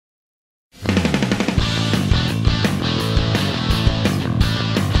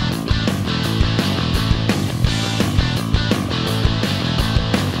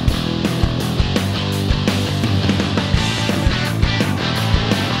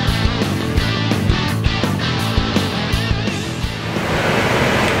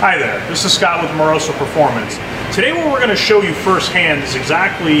Hi there, this is Scott with Moroso Performance. Today what we're going to show you firsthand is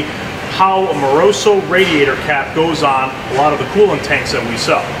exactly how a Moroso radiator cap goes on a lot of the coolant tanks that we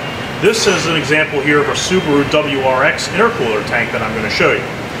sell. This is an example here of a Subaru WRX intercooler tank that I'm going to show you.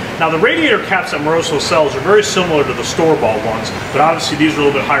 Now the radiator caps that Moroso sells are very similar to the store-bought ones, but obviously these are a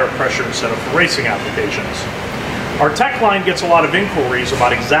little bit higher pressure and set up for racing applications. Our tech line gets a lot of inquiries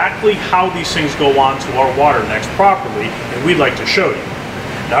about exactly how these things go onto our water necks properly, and we'd like to show you.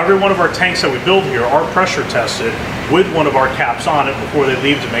 Now every one of our tanks that we build here are pressure tested with one of our caps on it before they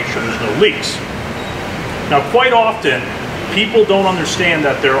leave to make sure there's no leaks. Now quite often, people don't understand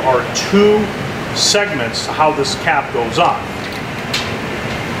that there are two segments to how this cap goes on.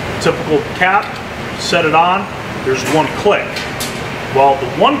 Typical cap, set it on, there's one click. Well, the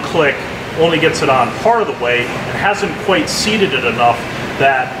one click only gets it on part of the way and hasn't quite seated it enough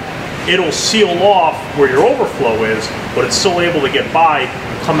that it'll seal off where your overflow is, but it's still able to get by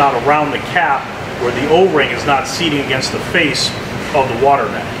and come out around the cap where the O-ring is not seating against the face of the water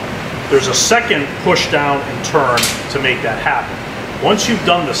neck. There's a second push down and turn to make that happen. Once you've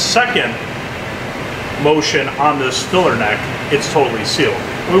done the second motion on this filler neck, it's totally sealed.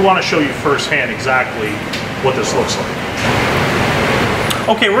 We want to show you firsthand exactly what this looks like.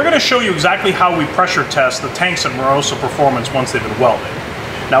 Okay, we're going to show you exactly how we pressure test the tanks at Moroso Performance once they've been welded.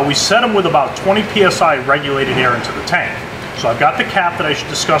 Now we set them with about 20 psi regulated air into the tank. So I've got the cap that I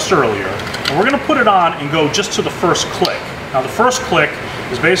discussed earlier, and we're going to put it on and go just to the first click. Now the first click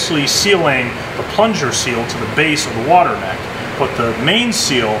is basically sealing the plunger seal to the base of the water neck, but the main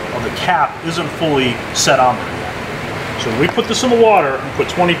seal of the cap isn't fully set on there yet. So when we put this in the water and put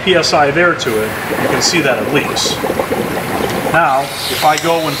 20 psi of air to it, you can see that it leaks. Now, if I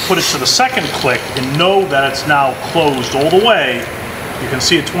go and put it to the second click and know that it's now closed all the way, you can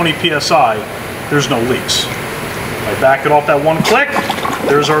see at 20 psi, there's no leaks. I back it off that one click,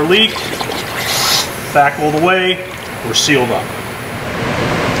 there's our leak, back all the way, we're sealed up.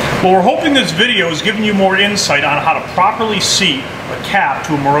 Well, we're hoping this video has given you more insight on how to properly seat a cap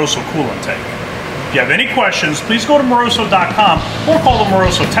to a Moroso coolant tank. If you have any questions, please go to Moroso.com or call the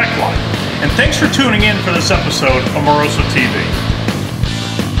Moroso Tech Line. And thanks for tuning in for this episode of Moroso TV.